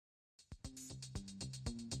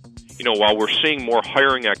While we're seeing more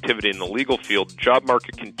hiring activity in the legal field, the job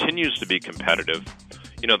market continues to be competitive.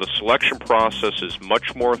 The selection process is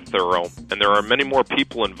much more thorough, and there are many more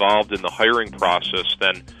people involved in the hiring process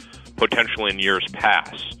than potentially in years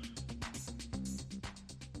past.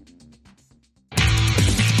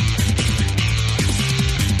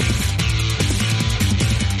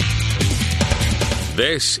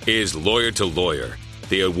 This is Lawyer to Lawyer,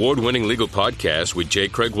 the award-winning legal podcast with J.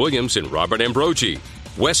 Craig Williams and Robert Ambrogi.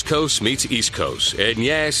 West Coast meets East Coast, and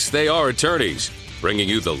yes, they are attorneys, bringing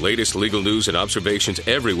you the latest legal news and observations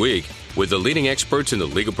every week with the leading experts in the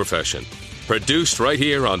legal profession. Produced right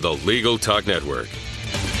here on the Legal Talk Network.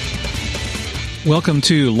 Welcome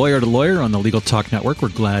to Lawyer on the Legal Talk Network. We're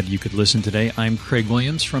glad you could listen today. I'm Craig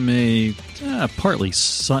Williams from a partly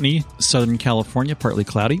sunny Southern California, partly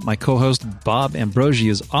cloudy. My co-host Bob Ambrogi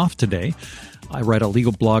is off today. I write a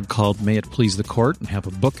legal blog called May It Please the Court and have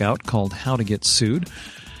a book out called How to Get Sued.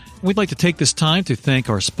 We'd like to take this time to thank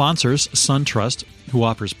our sponsors, SunTrust, who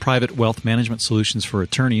offers private wealth management solutions for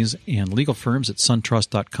attorneys and legal firms at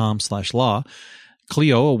suntrust.com/law.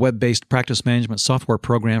 Clio, a web-based practice management software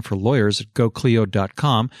program for lawyers at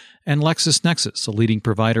goclio.com, and LexisNexis, a leading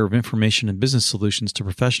provider of information and business solutions to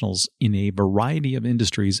professionals in a variety of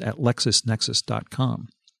industries at lexisnexis.com.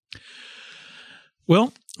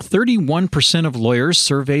 Well, 31% of lawyers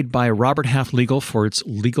surveyed by Robert Half Legal for its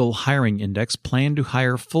Legal Hiring Index plan to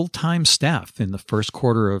hire full-time staff in the first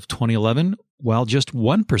quarter of 2011, while just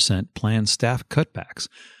 1% plan staff cutbacks.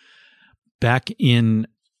 Back in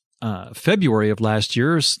February of last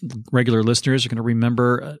year, regular listeners are going to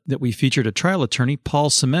remember that we featured a trial attorney, Paul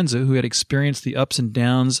Semenza, who had experienced the ups and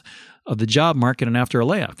downs of the job market and after a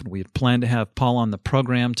layoff. And we had planned to have Paul on the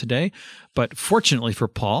program today, but fortunately for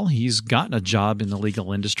Paul, he's gotten a job in the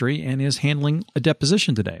legal industry and is handling a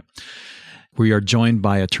deposition today. We are joined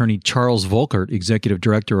by attorney Charles Volkert, executive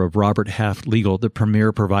director of Robert Half Legal, the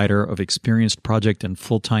premier provider of experienced project and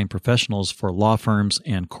full-time professionals for law firms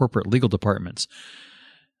and corporate legal departments.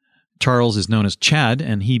 Charles is known as Chad,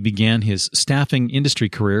 and he began his staffing industry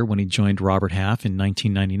career when he joined Robert Half in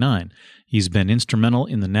 1999. He's been instrumental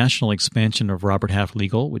in the national expansion of Robert Half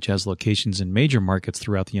Legal, which has locations in major markets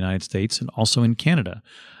throughout the United States and also in Canada.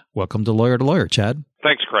 Welcome to Lawyer, Chad.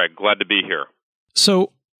 Thanks, Craig. Glad to be here.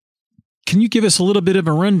 So, can you give us a little bit of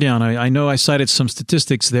a rundown? I know I cited some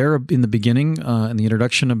statistics there in the beginning, in the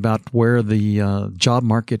introduction, about where the job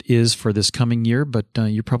market is for this coming year, but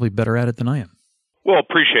you're probably better at it than I am. Well,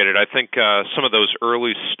 appreciate it. I think some of those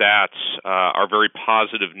early stats are very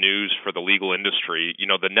positive news for the legal industry.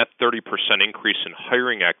 The net 30% increase in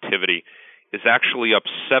hiring activity is actually up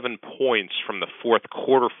 7 points from the fourth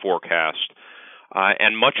quarter forecast,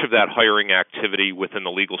 and much of that hiring activity within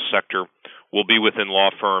the legal sector will be within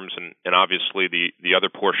law firms and obviously the other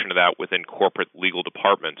portion of that within corporate legal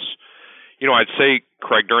departments. I'd say,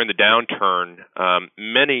 Craig, during the downturn,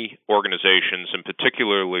 many organizations, and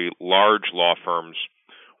particularly large law firms,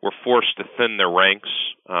 were forced to thin their ranks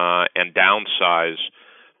and downsize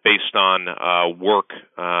based on work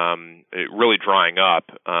really drying up.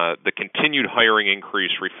 The continued hiring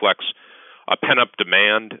increase reflects a pent-up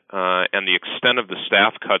demand, and the extent of the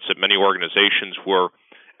staff cuts at many organizations were,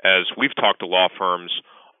 as we've talked to law firms,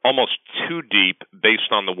 almost too deep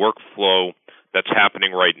based on the workflow that's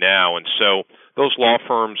happening right now. And so those law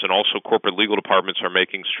firms and also corporate legal departments are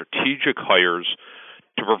making strategic hires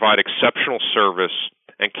to provide exceptional service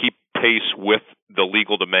and keep pace with the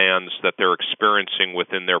legal demands that they're experiencing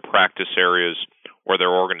within their practice areas or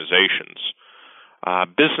their organizations.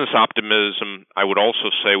 Business optimism, I would also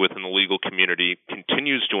say, within the legal community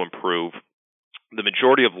continues to improve. The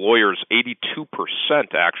majority of lawyers,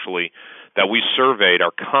 82% actually, that we surveyed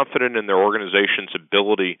are confident in their organization's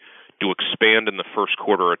ability to expand in the first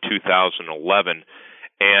quarter of 2011.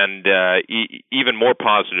 And even more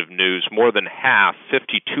positive news, more than half,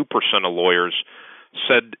 52% of lawyers,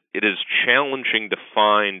 said it is challenging to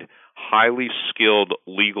find highly skilled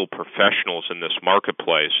legal professionals in this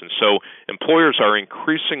marketplace. And so employers are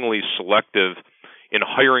increasingly selective in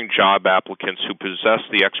hiring job applicants who possess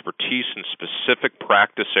the expertise in specific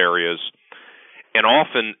practice areas. And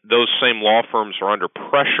often those same law firms are under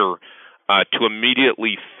pressure to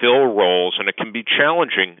immediately fill roles, and it can be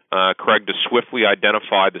challenging, Craig, to swiftly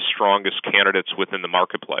identify the strongest candidates within the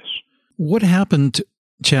marketplace. What happened,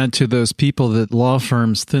 Chad, to those people that law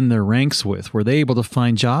firms thin their ranks with? Were they able to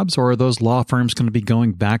find jobs, or are those law firms going to be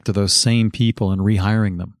going back to those same people and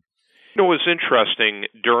rehiring them? It was interesting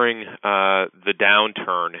during the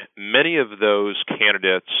downturn. Many of those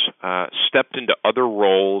candidates stepped into other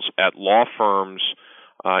roles at law firms,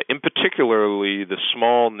 in particularly the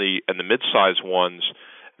small and the mid-sized ones,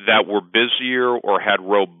 that were busier or had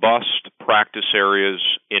robust practice areas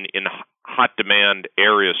in hot demand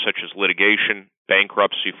areas such as litigation,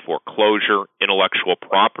 bankruptcy, foreclosure, intellectual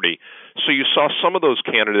property. So you saw some of those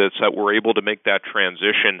candidates that were able to make that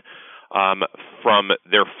transition from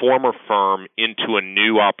their former firm into a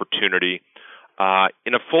new opportunity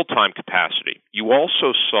in a full-time capacity. You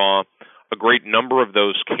also saw a great number of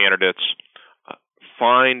those candidates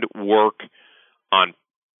find work on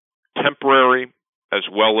temporary as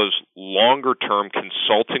well as longer-term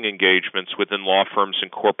consulting engagements within law firms and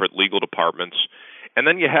corporate legal departments. And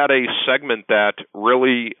then you had a segment that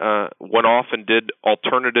really went off and did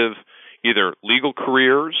alternative either legal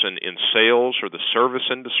careers in sales or the service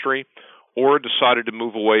industry, or decided to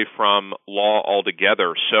move away from law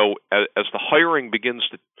altogether. So as the hiring begins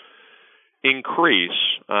to increase,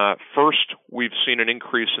 first we've seen an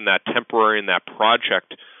increase in that temporary and that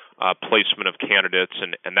project placement of candidates,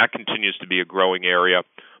 and that continues to be a growing area.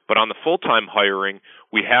 But on the full-time hiring,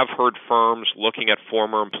 we have heard firms looking at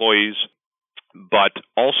former employees, but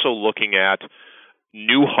also looking at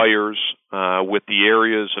new hires with the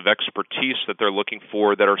areas of expertise that they're looking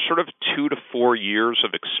for that are sort of 2 to 4 years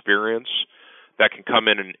of experience that can come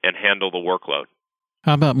in and handle the workload.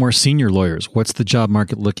 How about more senior lawyers? What's the job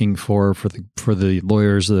market looking for the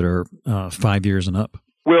lawyers that are 5 years and up?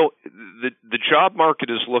 Well, the job market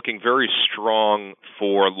is looking very strong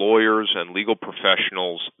for lawyers and legal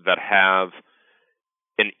professionals that have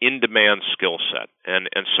an in-demand skill set. And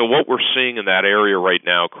so what we're seeing in that area right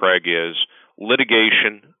now, Craig, is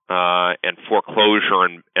litigation and foreclosure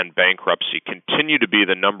and bankruptcy continue to be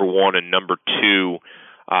the number one and number two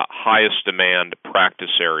highest demand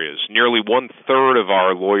practice areas. Nearly 1/3 of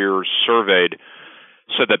our lawyers surveyed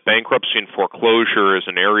said that bankruptcy and foreclosure is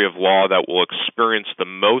an area of law that will experience the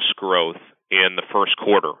most growth in the first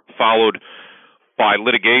quarter, followed by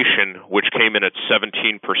litigation, which came in at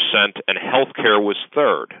 17%, and healthcare was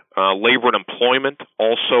third. Labor and employment,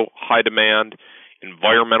 also high demand,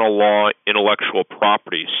 environmental law, intellectual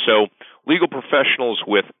property. So legal professionals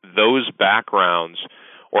with those backgrounds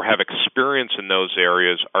or have experience in those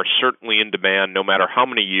areas are certainly in demand no matter how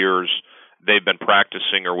many years they've been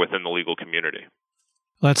practicing or within the legal community.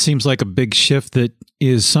 That seems like a big shift that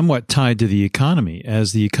is somewhat tied to the economy.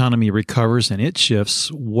 As the economy recovers and it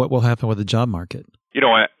shifts, what will happen with the job market?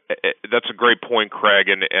 That's a great point, Craig.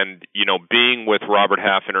 And being with Robert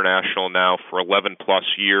Half International now for 11 plus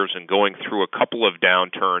years and going through a couple of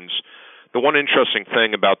downturns, the one interesting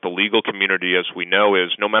thing about the legal community, as we know,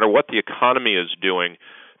 is no matter what the economy is doing,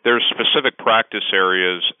 there's specific practice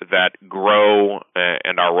areas that grow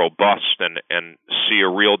and are robust and see a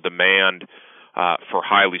real demand for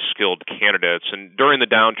highly skilled candidates. And during the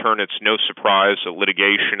downturn, it's no surprise that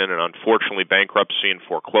litigation and unfortunately bankruptcy and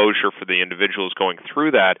foreclosure for the individuals going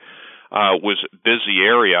through that was a busy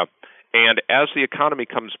area. And as the economy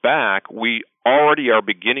comes back, we already are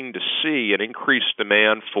beginning to see an increased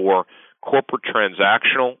demand for corporate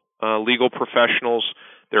transactional legal professionals.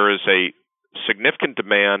 There is a significant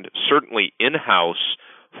demand, certainly in-house,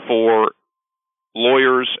 for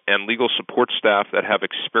lawyers and legal support staff that have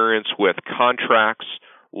experience with contracts,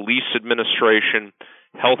 lease administration,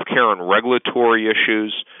 healthcare and regulatory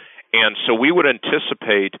issues. And so we would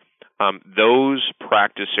anticipate those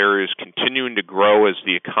practice areas continuing to grow as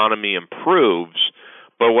the economy improves.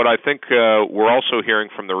 But what I think we're also hearing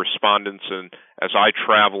from the respondents, and as I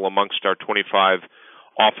travel amongst our 25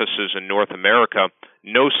 offices in North America,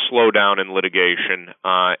 no slowdown in litigation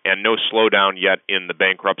and no slowdown yet in the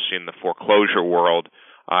bankruptcy and the foreclosure world.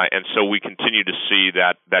 And so we continue to see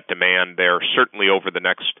that demand there, certainly over the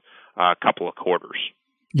next couple of quarters.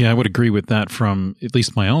 Yeah, I would agree with that from at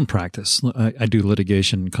least my own practice. I do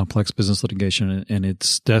litigation, complex business litigation, and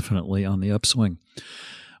it's definitely on the upswing.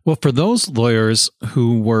 Well, for those lawyers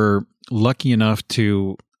who were lucky enough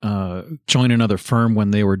to join another firm when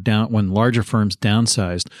they were when larger firms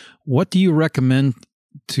downsized, what do you recommend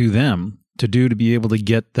to them to do to be able to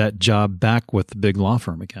get that job back with the big law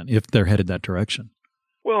firm again, if they're headed that direction?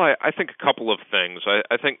 Well, I think a couple of things.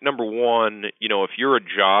 I think number one, if you're a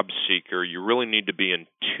job seeker, you really need to be in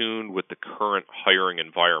tune with the current hiring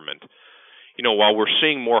environment. While we're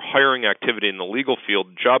seeing more hiring activity in the legal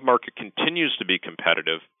field, the job market continues to be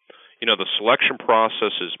competitive. The selection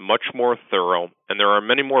process is much more thorough, and there are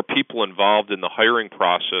many more people involved in the hiring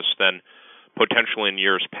process than potentially in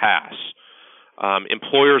years past.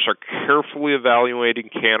 Employers are carefully evaluating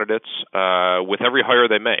candidates with every hire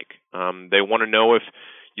they make. They want to know if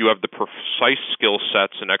you have the precise skill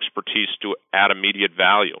sets and expertise to add immediate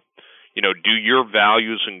value. Do your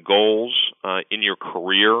values and goals in your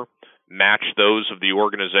career match those of the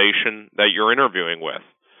organization that you're interviewing with?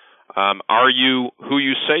 Are you who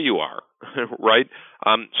you say you are, right?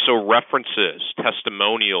 So references,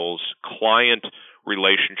 testimonials, client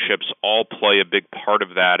relationships all play a big part of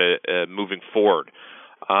that moving forward.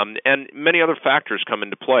 And many other factors come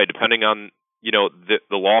into play depending on, the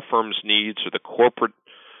law firm's needs or the corporate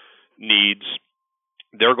needs.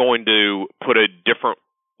 They're going to put a different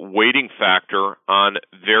weighting factor on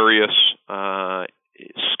various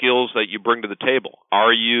skills that you bring to the table.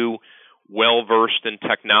 Are you well-versed in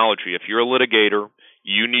technology? If you're a litigator,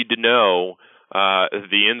 you need to know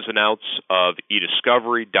the ins and outs of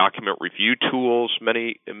e-discovery, document review tools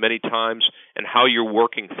many times, and how you're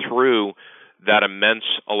working through that immense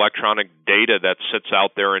electronic data that sits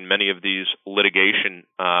out there in many of these litigation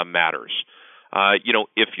matters.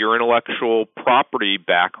 If your intellectual property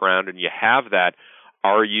background and you have that,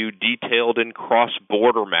 are you detailed in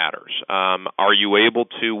cross-border matters? Are you able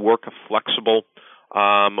to work a flexible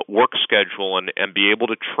work schedule and be able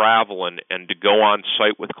to travel and to go on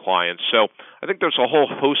site with clients? So I think there's a whole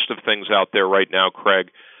host of things out there right now,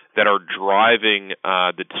 Craig, that are driving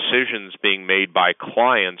the decisions being made by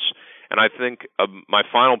clients. And I think my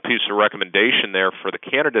final piece of recommendation there for the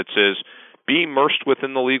candidates is be immersed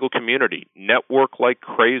within the legal community. Network like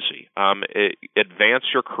crazy. Advance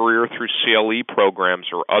your career through CLE programs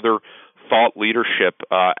or other thought leadership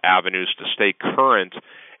avenues to stay current.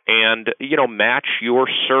 And, match your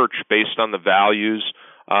search based on the values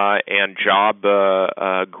and job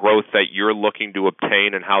growth that you're looking to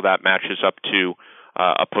obtain and how that matches up to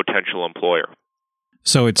a potential employer.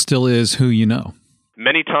 So it still is who you know.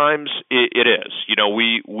 Many times it is.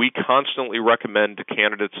 We constantly recommend to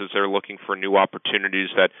candidates as they're looking for new opportunities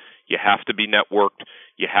that you have to be networked.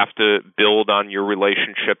 You have to build on your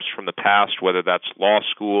relationships from the past, whether that's law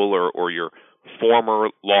school or your former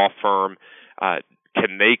law firm.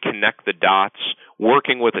 Can they connect the dots?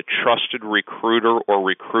 Working with a trusted recruiter or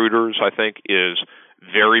recruiters, I think, is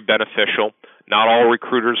very beneficial. Not all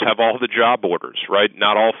recruiters have all the job orders, right?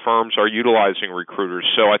 Not all firms are utilizing recruiters.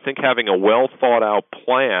 So I think having a well-thought-out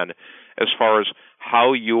plan as far as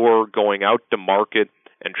how you're going out to market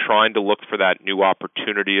and trying to look for that new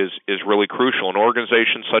opportunity is really crucial. An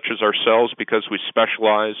organization such as ourselves, because we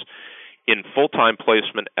specialize in full-time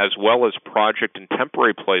placement as well as project and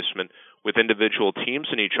temporary placement with individual teams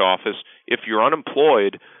in each office, if you're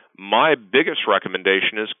unemployed, my biggest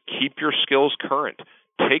recommendation is keep your skills current.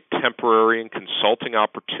 Take temporary and consulting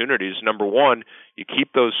opportunities. Number one, you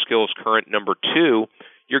keep those skills current. Number two,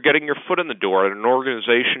 you're getting your foot in the door at an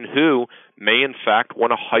organization who may, in fact,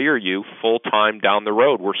 want to hire you full-time down the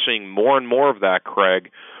road. We're seeing more and more of that,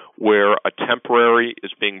 Craig, where a temporary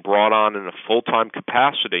is being brought on in a full-time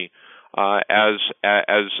capacity as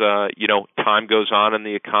time goes on and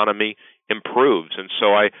the economy improves. And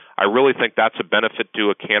so I really think that's a benefit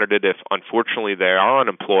to a candidate if, unfortunately, they are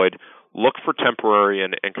unemployed. Look for temporary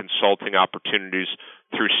and consulting opportunities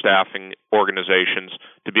through staffing organizations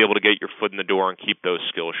to be able to get your foot in the door and keep those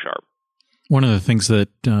skills sharp. One of the things that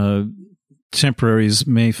temporaries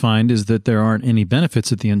may find is that there aren't any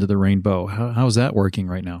benefits at the end of the rainbow. How's that working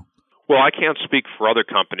right now? Well, I can't speak for other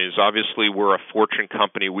companies. Obviously, we're a Fortune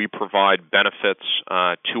company. We provide benefits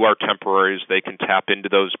to our temporaries. They can tap into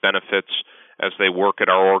those benefits as they work at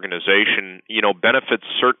our organization. Benefits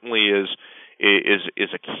certainly is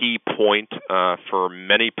a key point for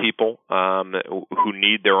many people who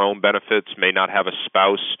need their own benefits, may not have a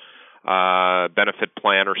spouse benefit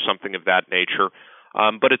plan or something of that nature.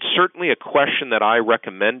 But it's certainly a question that I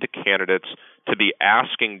recommend to candidates to be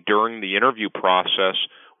asking during the interview process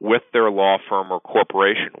with their law firm or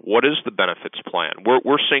corporation. What is the benefits plan?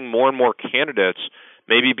 We're seeing more and more candidates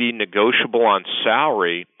maybe be negotiable on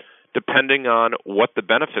salary depending on what the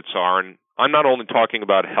benefits are. And I'm not only talking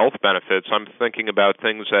about health benefits, I'm thinking about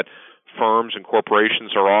things that firms and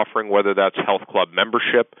corporations are offering, whether that's health club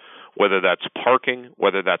membership, whether that's parking,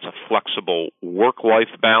 whether that's a flexible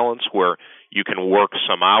work-life balance where you can work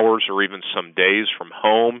some hours or even some days from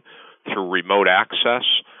home through remote access.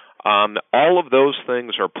 All of those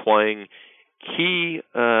things are playing key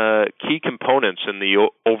components in the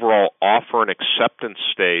overall offer and acceptance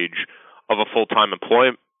stage of a full-time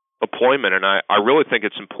employment. And I really think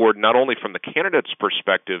it's important not only from the candidate's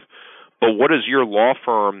perspective, but what is your law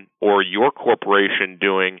firm or your corporation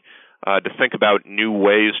doing to think about new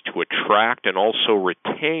ways to attract and also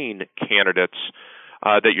retain candidates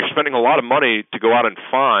that you're spending a lot of money to go out and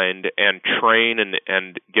find and train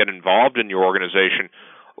and get involved in your organization.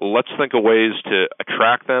 Let's think of ways to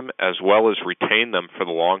attract them as well as retain them for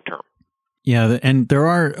the long term. Yeah, and there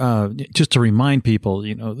are, just to remind people,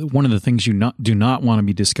 one of the things you do not want to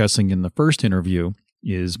be discussing in the first interview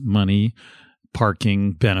is money,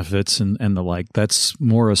 parking benefits and the like. That's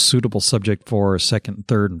more a suitable subject for second,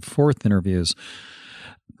 third, and fourth interviews.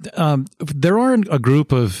 There are a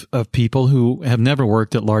group of people who have never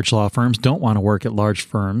worked at large law firms, don't want to work at large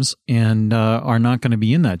firms, and are not going to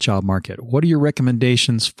be in that job market. What are your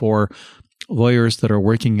recommendations for lawyers that are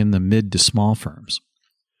working in the mid to small firms?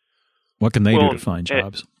 What can they do to find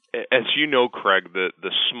jobs? As you know, Craig,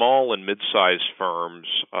 the small and mid-sized firms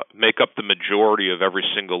make up the majority of every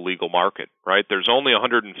single legal market, right? There's only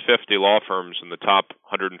 150 law firms in the top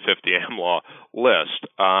 150 AmLaw list,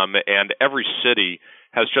 and every city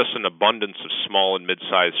has just an abundance of small and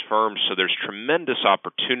mid-sized firms, so there's tremendous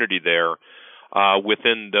opportunity there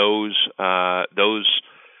within those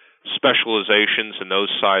specializations and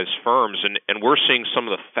those size firms, and we're seeing some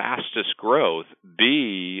of the fastest growth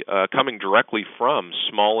be coming directly from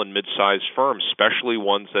small and mid-sized firms, especially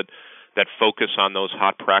ones that focus on those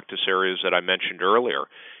hot practice areas that I mentioned earlier.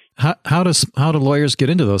 How do lawyers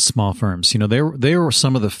get into those small firms? You know, they were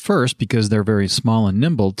some of the first because they're very small and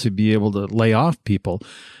nimble to be able to lay off people,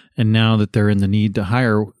 and now that they're in the need to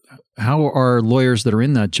hire, how are lawyers that are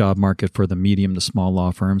in that job market for the medium to small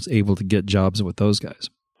law firms able to get jobs with those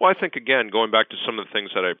guys? Well, I think, again, going back to some of the things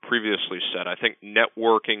that I previously said, I think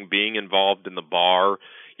networking, being involved in the bar,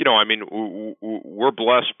 you know, I mean, we're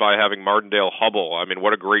blessed by having Martindale-Hubbell. I mean,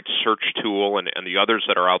 what a great search tool, and the others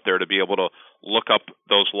that are out there to be able to look up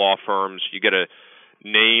those law firms. You get a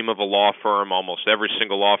name of a law firm. Almost every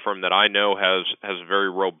single law firm that I know has a very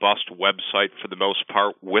robust website for the most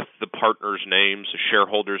part with the partners' names, the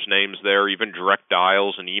shareholders' names there, even direct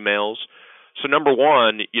dials and emails. So number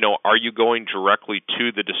one, you know, are you going directly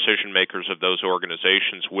to the decision makers of those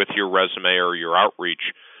organizations with your resume or your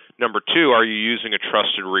outreach? Number two, are you using a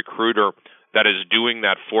trusted recruiter that is doing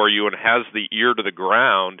that for you and has the ear to the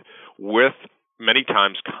ground with many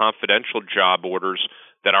times confidential job orders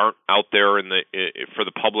that aren't out there for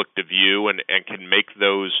the public to view and can make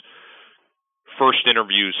those first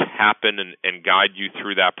interviews happen and guide you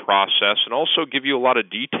through that process, and also give you a lot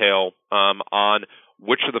of detail on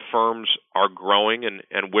which of the firms are growing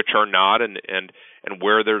and which are not, and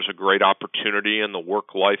where there's a great opportunity and the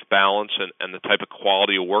work-life balance and the type of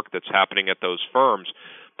quality of work that's happening at those firms.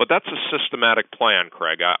 But that's a systematic plan,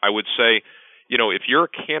 Craig. I would say, you know, if you're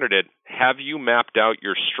a candidate, have you mapped out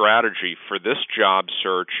your strategy for this job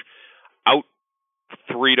search out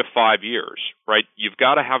 3 to 5 years, right? You've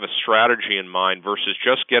got to have a strategy in mind versus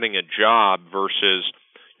just getting a job versus,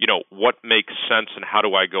 you know, what makes sense and how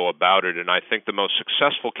do I go about it? And I think the most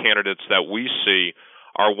successful candidates that we see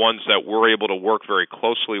are ones that we're able to work very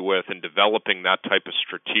closely with in developing that type of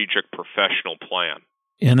strategic professional plan.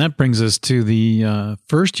 And that brings us to the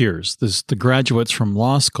first years, the graduates from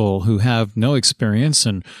law school who have no experience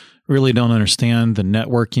and really don't understand the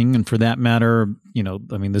networking. And for that matter, you know,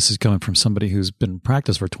 I mean, this is coming from somebody who's been in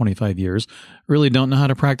practice for 25 years, really don't know how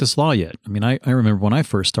to practice law yet. I mean, I remember when I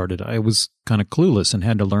first started, I was kind of clueless and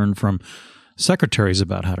had to learn from secretaries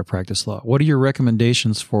about how to practice law. What are your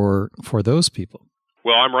recommendations for those people?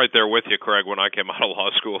 Well, I'm right there with you, Craig. When I came out of law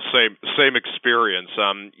school, same experience.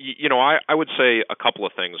 You know, I would say a couple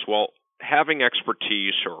of things. Well, having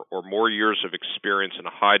expertise or more years of experience in a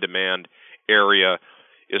high-demand area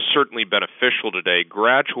is certainly beneficial today.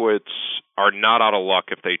 Graduates are not out of luck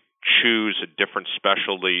if they choose a different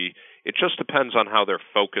specialty. It just depends on how they're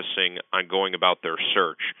focusing on going about their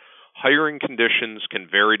search. Hiring conditions can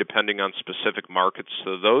vary depending on specific markets,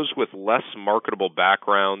 so those with less marketable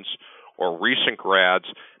backgrounds or recent grads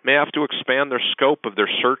may have to expand their scope of their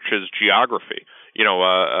search's geography,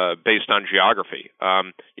 based on geography.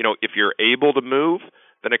 If you're able to move,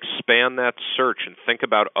 then expand that search and think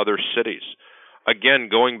about other cities. Again,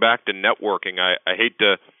 going back to networking, I hate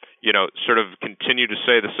to, sort of continue to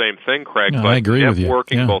say the same thing, Craig, no, but I agree with you.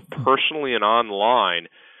 Networking Yeah. both personally and online,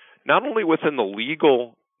 not only within the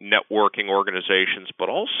legal networking organizations, but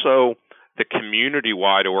also the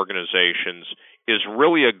community-wide organizations, is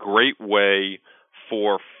really a great way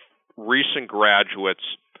for recent graduates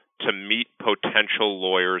to meet potential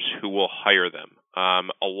lawyers who will hire them.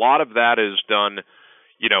 A lot of that is done,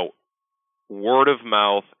 word of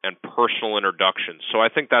mouth and personal introductions. So I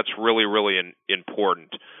think that's really, really important.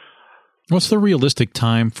 What's the realistic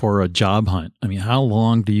time for a job hunt? I mean, how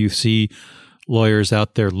long do you see lawyers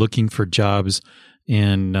out there looking for jobs,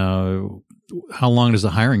 and how long does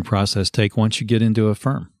the hiring process take once you get into a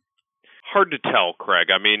firm? Hard to tell, Craig.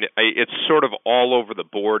 I mean, it's sort of all over the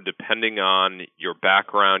board depending on your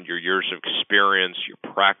background, your years of experience, your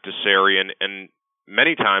practice area, and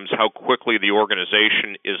many times how quickly the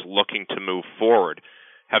organization is looking to move forward.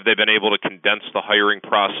 Have they been able to condense the hiring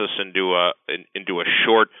process into a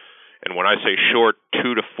short And when I say short,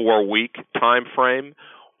 2 to 4 week time frame,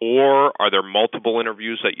 or are there multiple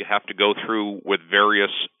interviews that you have to go through with various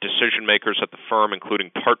decision makers at the firm, including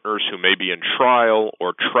partners who may be in trial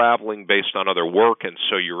or traveling based on other work, and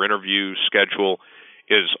so your interview schedule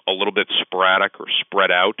is a little bit sporadic or spread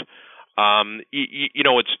out?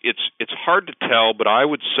 It's hard to tell, but I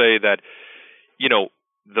would say that,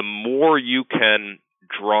 the more you can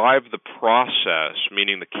drive the process,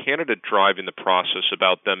 meaning the candidate driving the process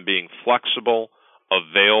about them being flexible,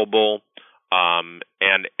 available,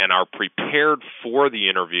 and are prepared for the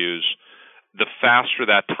interviews, the faster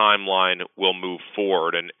that timeline will move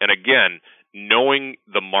forward. And again, knowing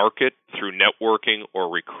the market through networking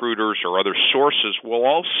or recruiters or other sources will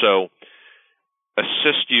also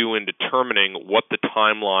assist you in determining what the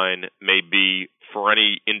timeline may be for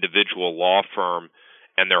any individual law firm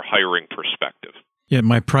and their hiring perspective. Yeah,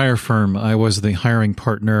 my prior firm, I was the hiring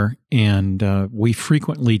partner, and we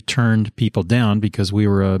frequently turned people down because we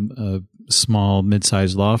were a small,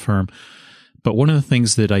 mid-sized law firm. But one of the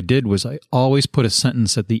things that I did was I always put a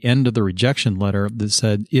sentence at the end of the rejection letter that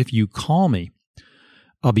said, if you call me,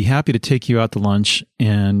 I'll be happy to take you out to lunch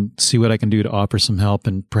and see what I can do to offer some help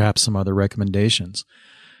and perhaps some other recommendations.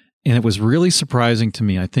 And it was really surprising to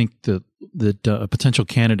me. I think that a potential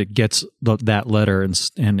candidate gets that letter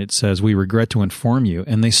and it says, we regret to inform you,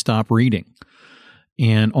 and they stop reading.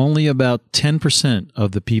 And only about 10%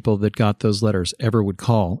 of the people that got those letters ever would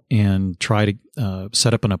call and try to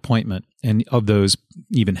set up an appointment. And of those,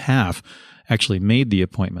 even half actually made the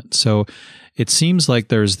appointment. So it seems like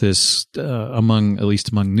there's this, at least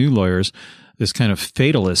among new lawyers, this kind of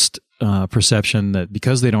fatalist perception that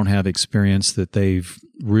because they don't have experience, that they've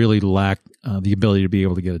really lacked the ability to be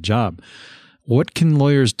able to get a job. What can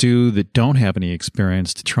lawyers do that don't have any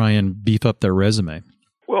experience to try and beef up their resume?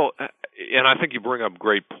 Well, and I think you bring up a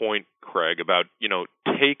great point, Craig, about,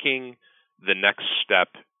 taking the next step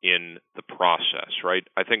in the process, right?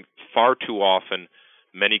 I think far too often,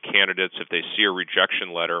 many candidates, if they see a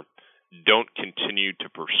rejection letter, don't continue to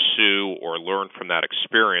pursue or learn from that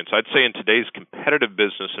experience. I'd say in today's competitive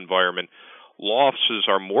business environment, law offices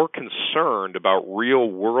are more concerned about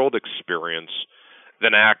real-world experience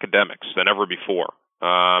than academics than ever before.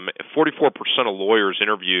 44% of lawyers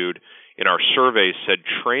interviewed in our survey said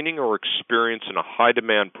training or experience in a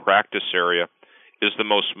high-demand practice area is the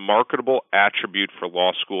most marketable attribute for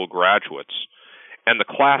law school graduates. And the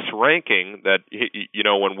class ranking that,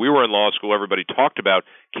 when we were in law school, everybody talked about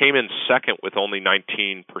came in second with only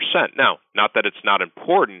 19%. Now, not that it's not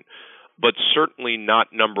important, but certainly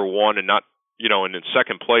not number one and not, and in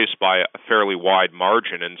second place by a fairly wide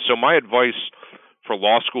margin. And so my advice for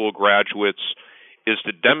law school graduates is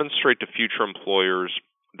to demonstrate to future employers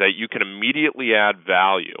that you can immediately add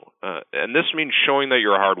value. And this means showing that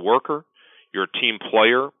you're a hard worker, you're a team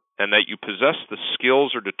player, and that you possess the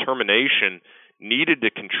skills or determination needed to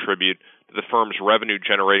contribute to the firm's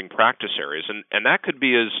revenue-generating practice areas. And that could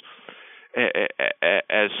be as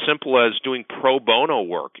simple as doing pro bono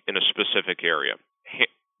work in a specific area,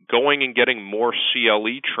 going and getting more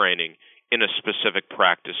CLE training in a specific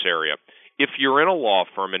practice area. If you're in a law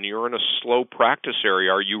firm and you're in a slow practice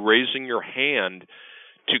area, are you raising your hand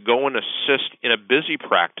to go and assist in a busy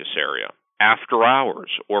practice area after hours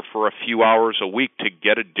or for a few hours a week to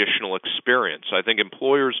get additional experience? I think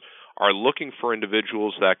employers are looking for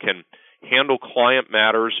individuals that can handle client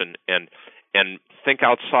matters and think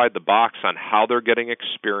outside the box on how they're getting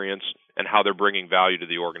experience and how they're bringing value to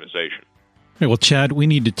the organization. Okay, well, Chad, we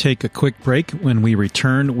need to take a quick break. When we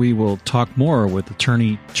return, we will talk more with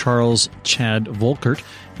attorney Charles Chad Volkert.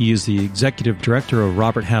 He is the executive director of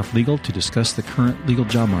Robert Half Legal to discuss the current legal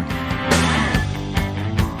job market.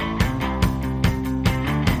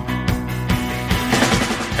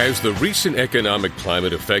 Has the recent economic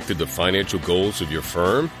climate affected the financial goals of your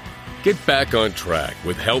firm? Get back on track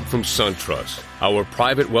with help from SunTrust. Our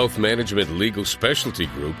private wealth management legal specialty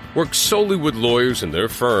group works solely with lawyers and their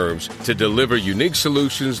firms to deliver unique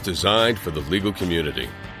solutions designed for the legal community.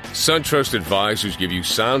 SunTrust advisors give you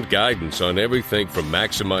sound guidance on everything from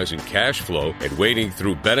maximizing cash flow and wading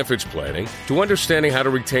through benefits planning to understanding how to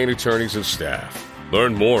retain attorneys and staff.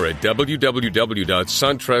 Learn more at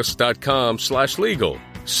www.suntrust.com/legal.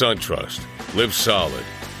 SunTrust. Live solid.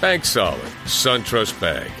 Bank solid. SunTrust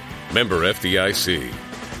Bank. Member FDIC.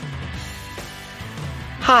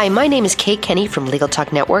 Hi, my name is Kate Kenny from Legal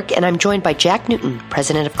Talk Network, and I'm joined by Jack Newton,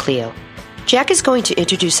 president of Clio. Jack is going to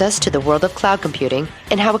introduce us to the world of cloud computing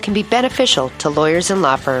and how it can be beneficial to lawyers and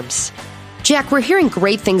law firms. Jack, we're hearing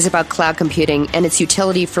great things about cloud computing and its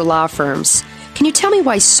utility for law firms. Can you tell me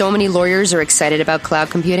why so many lawyers are excited about cloud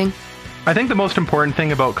computing? I think the most important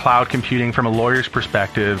thing about cloud computing from a lawyer's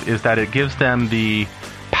perspective is that it gives them the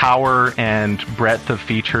power and breadth of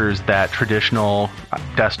features that traditional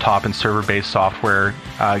desktop and server-based software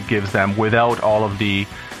gives them without all of the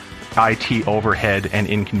IT overhead and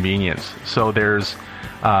inconvenience. So there's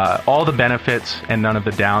all the benefits and none of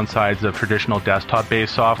the downsides of traditional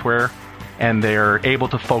desktop-based software, and they're able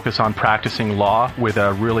to focus on practicing law with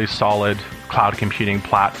a really solid cloud computing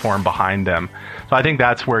platform behind them. So I think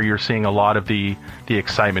that's where you're seeing a lot of the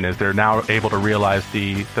excitement, is they're now able to realize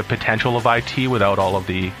the potential of IT without all of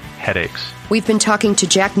the headaches. We've been talking to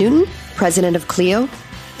Jack Newton, president of Clio.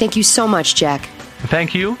 Thank you so much, Jack.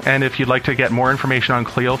 Thank you. And if you'd like to get more information on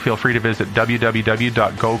Clio, feel free to visit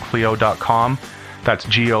www.goclio.com. That's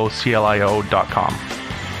GOCLIO.com.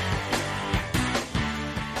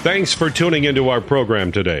 Thanks for tuning into our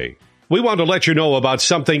program today. We want to let you know about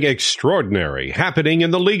something extraordinary happening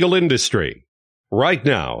in the legal industry. Right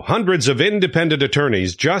now, hundreds of independent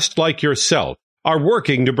attorneys just like yourself are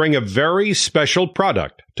working to bring a very special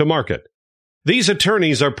product to market. These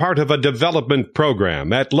attorneys are part of a development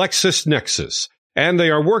program at LexisNexis, and they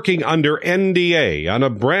are working under NDA on a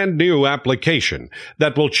brand new application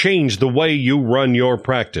that will change the way you run your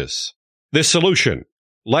practice. This solution,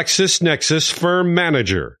 LexisNexis Firm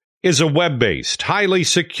Manager, is a web-based, highly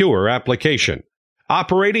secure application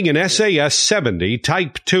operating in SAS 70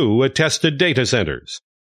 Type 2 attested data centers.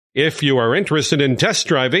 If you are interested in test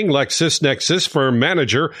driving LexisNexis Firm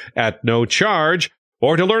Manager at no charge,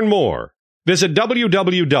 or to learn more, visit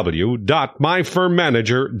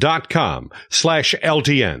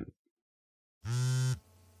www.myfirmmanager.com/LTN.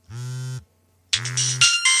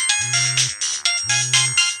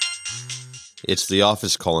 It's the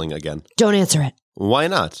office calling again. Don't answer it. Why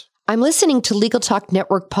not? I'm listening to Legal Talk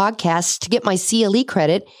Network podcasts to get my CLE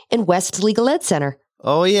credit in West Legal Ed Center.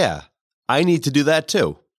 Oh, yeah. I need to do that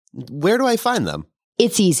too. Where do I find them?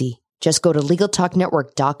 It's easy. Just go to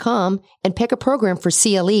LegalTalkNetwork.com and pick a program for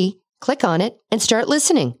CLE, click on it, and start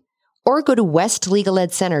listening. Or go to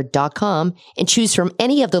WestLegalEdCenter.com and choose from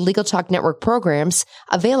any of the Legal Talk Network programs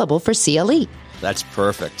available for CLE. That's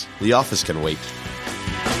perfect. The office can wait.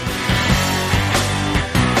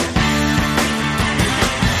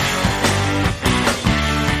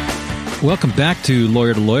 Welcome back to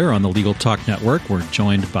Lawyer on the Legal Talk Network. We're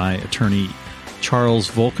joined by attorney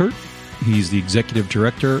Charles Volkert. He's the executive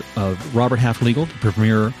director of Robert Half Legal, the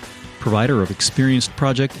premier provider of experienced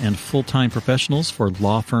project and full-time professionals for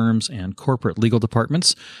law firms and corporate legal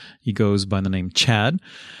departments. He goes by the name Chad.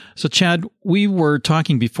 So, Chad, we were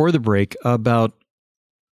talking before the break about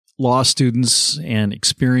law students and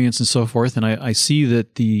experience and so forth. And I see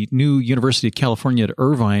that the new University of California at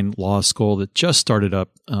Irvine Law School that just started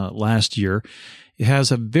up last year, it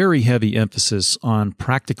has a very heavy emphasis on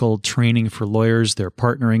practical training for lawyers. They're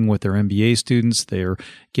partnering with their MBA students. They're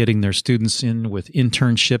getting their students in with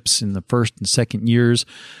internships in the first and second years.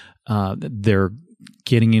 They're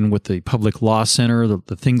getting in with the Public Law Center,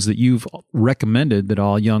 the things that you've recommended that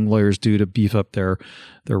all young lawyers do to beef up their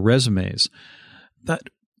resumes. That,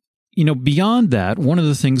 you know, beyond that, one of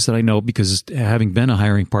the things that I know, because having been a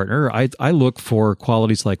hiring partner, I look for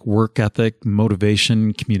qualities like work ethic,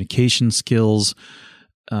 motivation, communication skills,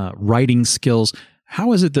 writing skills.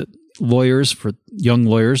 How is it that lawyers, for young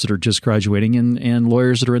lawyers that are just graduating and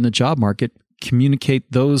lawyers that are in the job market, communicate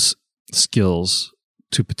those skills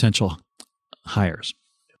to potential hires?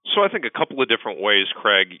 So I think a couple of different ways,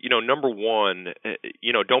 Craig. Number one,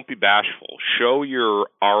 don't be bashful. Show your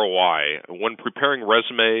ROI. When preparing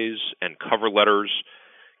resumes and cover letters,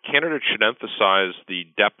 candidates should emphasize the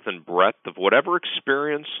depth and breadth of whatever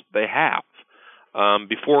experience they have.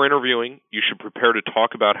 Before interviewing, you should prepare to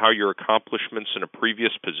talk about how your accomplishments in a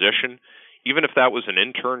previous position, even if that was an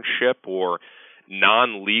internship or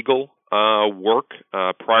non-legal work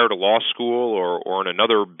prior to law school or in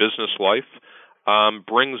another business life,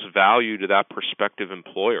 brings value to that prospective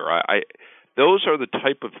employer. Those are the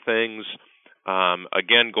type of things,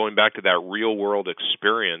 again, going back to that real-world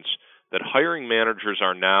experience, that hiring managers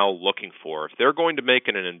are now looking for. If they're going to make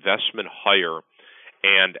an investment hire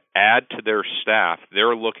and add to their staff,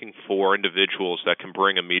 they're looking for individuals that can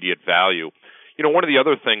bring immediate value. One of the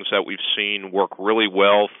other things that we've seen work really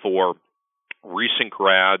well for recent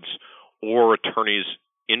grads or attorneys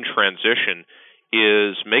in transition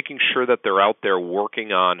is making sure that they're out there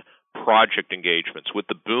working on project engagements. With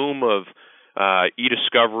the boom of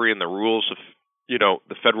e-discovery and the rules of,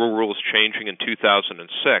 the federal rules changing in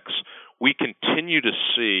 2006, we continue to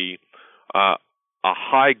see a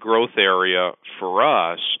high growth area for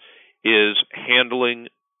us is handling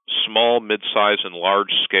small, mid-size, and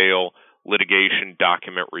large-scale litigation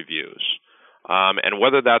document reviews. And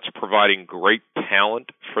whether that's providing great talent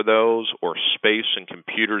for those or space and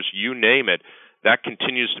computers, you name it, that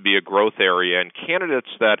continues to be a growth area. And candidates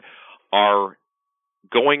that are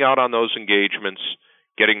going out on those engagements,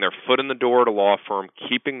 getting their foot in the door at a law firm,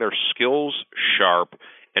 keeping their skills sharp,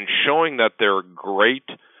 and showing that they're great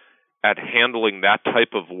at handling that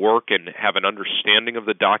type of work and have an understanding of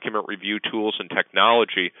the document review tools and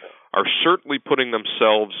technology are certainly putting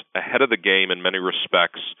themselves ahead of the game in many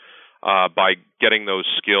respects by getting those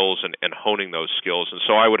skills and honing those skills. And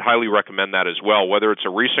so I would highly recommend that as well, whether it's a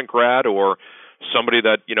recent grad or somebody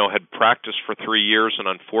that had practiced for 3 years and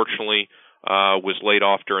unfortunately was laid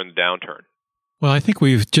off during the downturn. Well, I think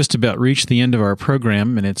we've just about reached the end of our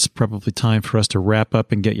program, and it's probably time for us to wrap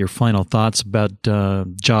up and get your final thoughts about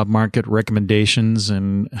job market recommendations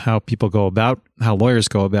and how lawyers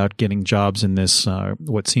go about getting jobs in this,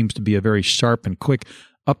 what seems to be a very sharp and quick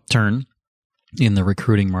upturn in the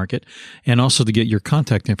recruiting market, and also to get your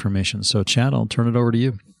contact information. So, Chad, I'll turn it over to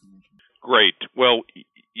you. Great. Well,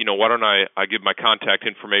 why don't I give my contact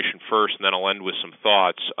information first, and then I'll end with some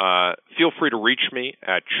thoughts. Feel free to reach me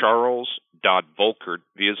at charles.volkert,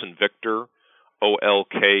 V as in Victor,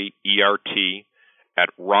 Olkert, at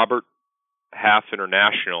Robert Half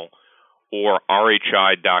International or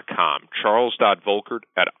RHI.com. Charles.volkert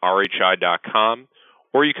at RHI.com.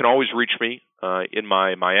 Or you can always reach me in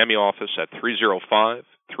my Miami office at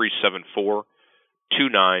 305-374-2936.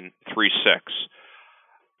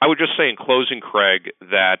 I would just say in closing, Craig,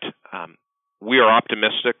 that we are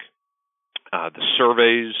optimistic. The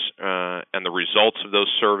surveys and the results of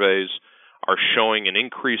those surveys are showing an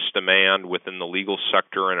increased demand within the legal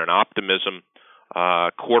sector and an optimism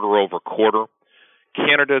quarter over quarter.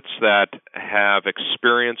 Candidates that have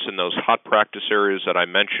experience in those hot practice areas that I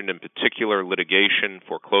mentioned, in particular litigation,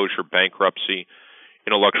 foreclosure, bankruptcy,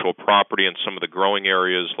 intellectual property, and some of the growing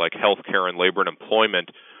areas like healthcare and labor and employment,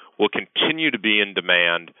 will continue to be in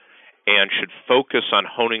demand and should focus on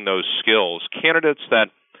honing those skills. Candidates that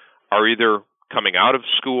are either coming out of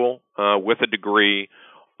school with a degree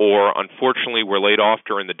or unfortunately were laid off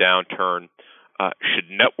during the downturn should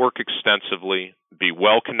network extensively, be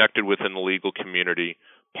well connected within the legal community,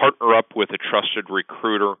 partner up with a trusted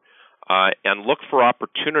recruiter, and look for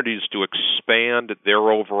opportunities to expand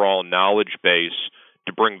their overall knowledge base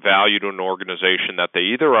to bring value to an organization that they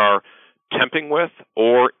either are temping with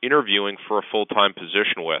or interviewing for a full-time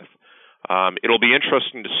position with. It'll be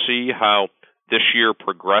interesting to see how this year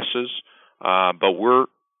progresses, but we're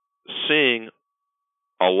seeing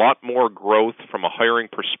a lot more growth from a hiring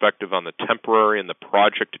perspective on the temporary and the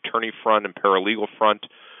project attorney front and paralegal front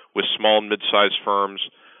with small and mid-sized firms,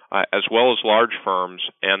 as well as large firms,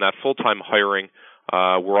 and that full-time hiring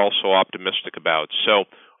we're also optimistic about. So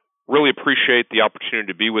really appreciate the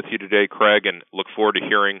opportunity to be with you today, Craig, and look forward to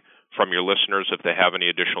hearing from your listeners if they have any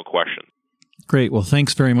additional questions. Great. Well,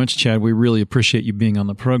 thanks very much, Chad. We really appreciate you being on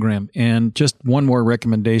the program. And just one more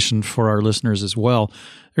recommendation for our listeners as well.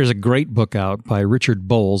 There's a great book out by Richard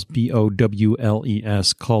Bowles,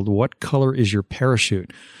 Bowles, called What Color is Your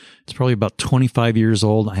Parachute? It's probably about 25 years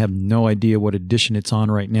old. I have no idea what edition it's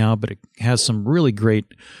on right now, but it has some really great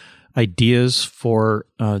ideas for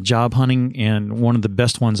job hunting, and one of the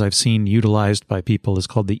best ones I've seen utilized by people is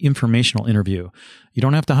called the informational interview. You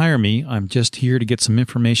don't have to hire me. I'm just here to get some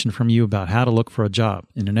information from you about how to look for a job.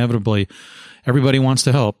 And inevitably, everybody wants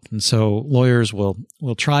to help, and so lawyers will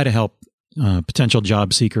try to help potential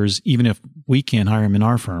job seekers. Even if we can't hire them in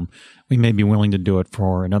our firm, we may be willing to do it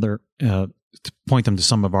for another, to point them to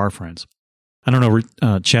some of our friends. I don't know,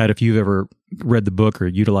 Chad, if you've ever read the book or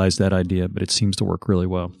utilized that idea, but it seems to work really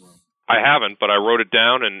well. I haven't, but I wrote it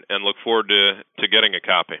down and look forward to getting a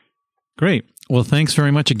copy. Great. Well, thanks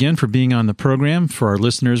very much again for being on the program. For our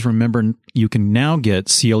listeners, remember, you can now get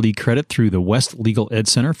CLE credit through the West Legal Ed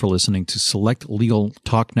Center for listening to select Legal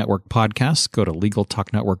Talk Network podcasts. Go to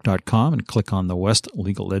LegalTalkNetwork.com and click on the West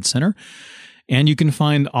Legal Ed Center. And you can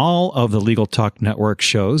find all of the Legal Talk Network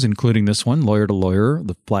shows, including this one, Lawyer to Lawyer,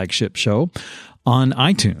 the flagship show, on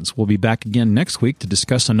iTunes. We'll be back again next week to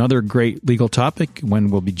discuss another great legal topic when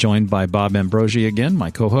we'll be joined by Bob Ambrogi again,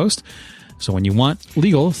 my co-host. So when you want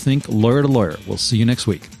legal, think Lawyer to Lawyer. We'll see you next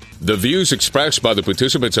week. The views expressed by the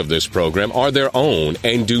participants of this program are their own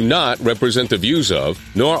and do not represent the views of,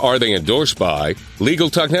 nor are they endorsed by, Legal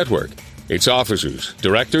Talk Network, its officers,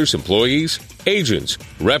 directors, employees, agents,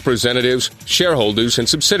 representatives, shareholders, and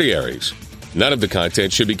subsidiaries. None of the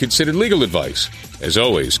content should be considered legal advice. As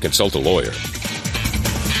always, consult a lawyer.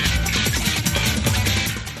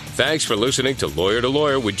 Thanks for listening to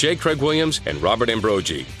Lawyer with J. Craig Williams and Robert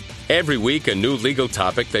Ambrogi. Every week, a new legal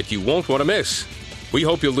topic that you won't want to miss. We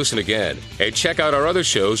hope you'll listen again and check out our other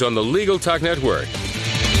shows on the Legal Talk Network.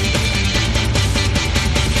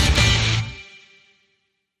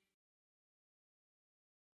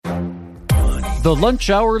 The Lunch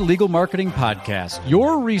Hour Legal Marketing Podcast,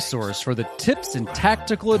 your resource for the tips and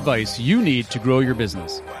tactical advice you need to grow your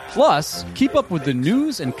business. Plus, keep up with the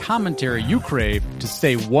news and commentary you crave to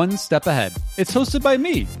stay one step ahead. It's hosted by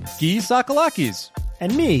me, Guy Sakalakis.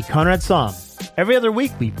 And me, Conrad Somm. Every other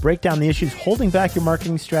week, we break down the issues holding back your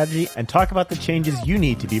marketing strategy and talk about the changes you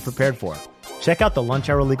need to be prepared for. Check out the Lunch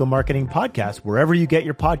Hour Legal Marketing Podcast wherever you get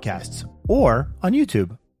your podcasts or on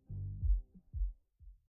YouTube.